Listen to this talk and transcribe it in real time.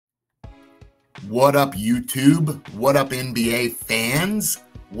What up, YouTube? What up, NBA fans?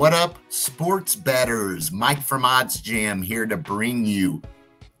 What up, sports bettors? Mike from OddsJam here to bring you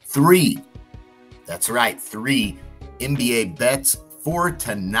three NBA bets for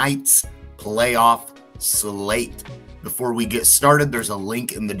tonight's playoff slate. Before we get started, there's a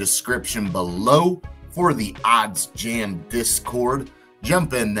link in the description below for the OddsJam Discord.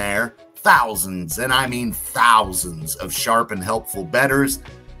 Jump in there. Thousands, and I mean thousands, of sharp and helpful bettors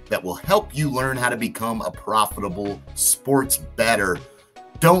that will help you learn how to become a profitable sports bettor.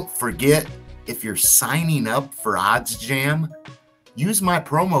 Don't forget, if you're signing up for OddsJam, use my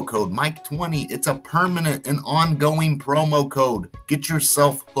promo code Mike20. It's a permanent and ongoing promo code. Get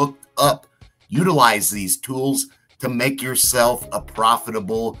yourself hooked up. Utilize these tools to make yourself a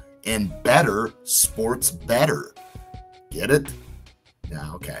profitable and better sports bettor. Get it?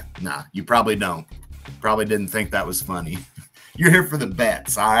 Yeah, okay. Nah, you probably don't. Probably didn't think that was funny. You're here for the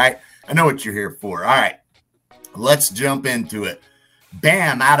bets, all right? I know what you're here for. All right, let's jump into it.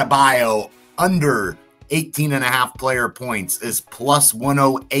 Bam Adebayo under 18.5 player points is plus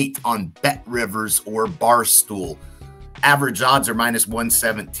 108 on Bet Rivers or Barstool. Average odds are minus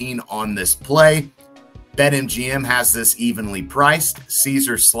 117 on this play. BetMGM has this evenly priced.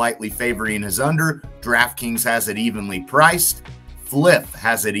 Caesar slightly favoring his under. DraftKings has it evenly priced. Flip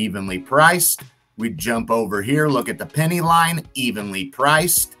has it evenly priced. We jump over here, look at the penny line, evenly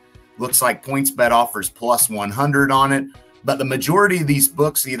priced. Looks like PointsBet offers plus 100 on it, but the majority of these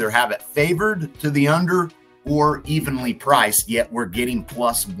books either have it favored to the under or evenly priced, yet we're getting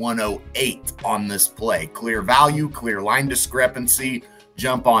plus 108 on this play. Clear value, clear line discrepancy,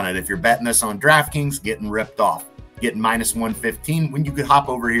 jump on it. If you're betting this on DraftKings, getting ripped off, getting minus 115 when you could hop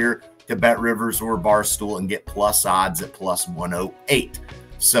over here to Bet Rivers or Barstool and get plus odds at plus 108.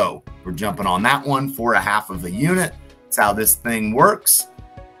 So we're jumping on that one for a half of a unit. That's how this thing works.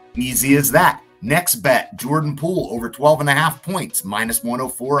 Easy as that. Next bet, Jordan Poole over 12.5 points, minus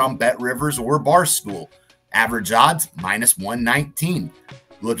 104 on Bet Rivers or Barstool. Average odds, minus 119.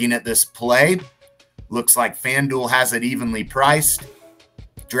 Looking at this play, looks like FanDuel has it evenly priced.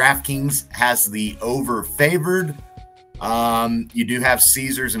 DraftKings has the over favored. You do have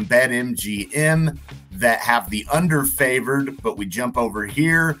Caesars and BetMGM that have the under favored, but we jump over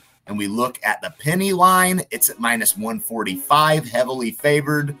here and we look at the penny line. It's at minus 145, heavily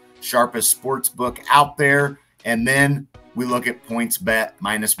favored, sharpest sports book out there. And then we look at PointsBet,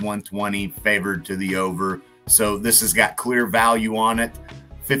 minus 120, favored to the over. So this has got clear value on it,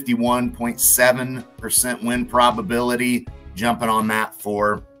 51.7% win probability, jumping on that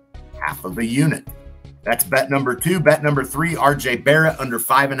for half of a unit. That's bet number two. Bet number three, RJ Barrett under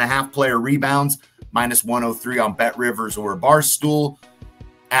 5.5 player rebounds, minus 103 on Bet Rivers or Barstool.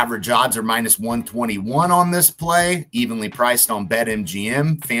 Average odds are minus 121 on this play, evenly priced on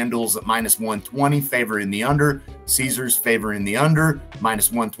BetMGM. FanDuel's at minus 120, favoring the under. Caesars favoring the under,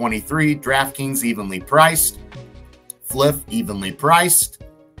 minus 123. DraftKings evenly priced. Flip evenly priced.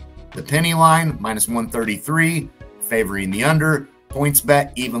 The penny line, minus 133, favoring the under.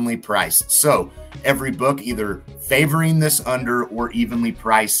 PointsBet evenly priced. So every book either favoring this under or evenly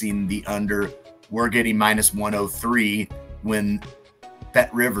pricing the under. We're getting minus 103 when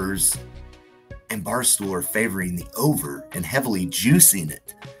Bet Rivers and Barstool are favoring the over and heavily juicing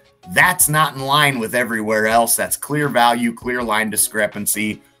it. That's not in line with everywhere else. That's clear value, clear line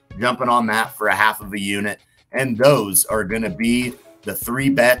discrepancy. Jumping on that for a half of a unit. And those are going to be the three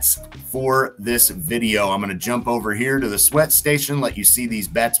bets for this video. I'm going to jump over here to the sweat station, let you see these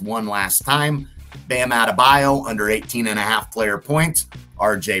bets one last time. Bam Adebayo under 18.5 player points,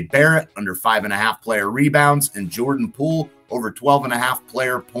 RJ Barrett under 5.5 player rebounds, and Jordan Poole over 12.5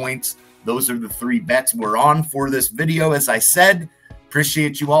 player points. Those are the three bets we're on for this video. As I said,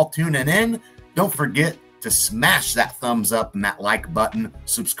 appreciate you all tuning in. Don't forget to smash that thumbs up and that like button.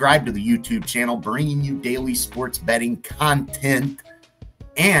 Subscribe to the YouTube channel, bringing you daily sports betting content.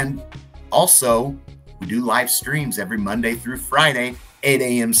 And also, we do live streams every Monday through Friday, 8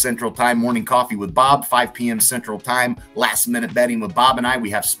 a.m. Central Time, Morning Coffee with Bob, 5 p.m. Central Time, Last Minute Betting with Bob and I. We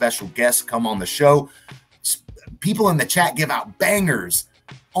have special guests come on the show. People in the chat give out bangers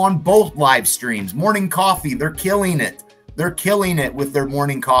on both live streams. Morning Coffee, they're killing it. They're killing it with their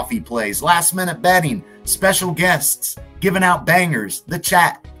morning coffee plays. Last Minute Betting, special guests giving out bangers. The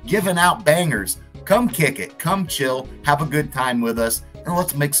chat giving out bangers. Come kick it. Come chill. Have a good time with us. And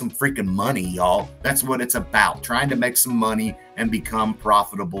let's make some freaking money, y'all. That's what it's about. Trying to make some money and become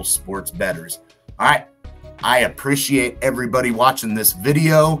profitable sports bettors. All right. I appreciate everybody watching this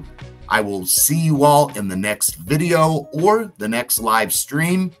video. I will see you all in the next video or the next live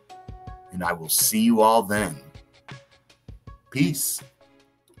stream. And I will see you all then. Peace.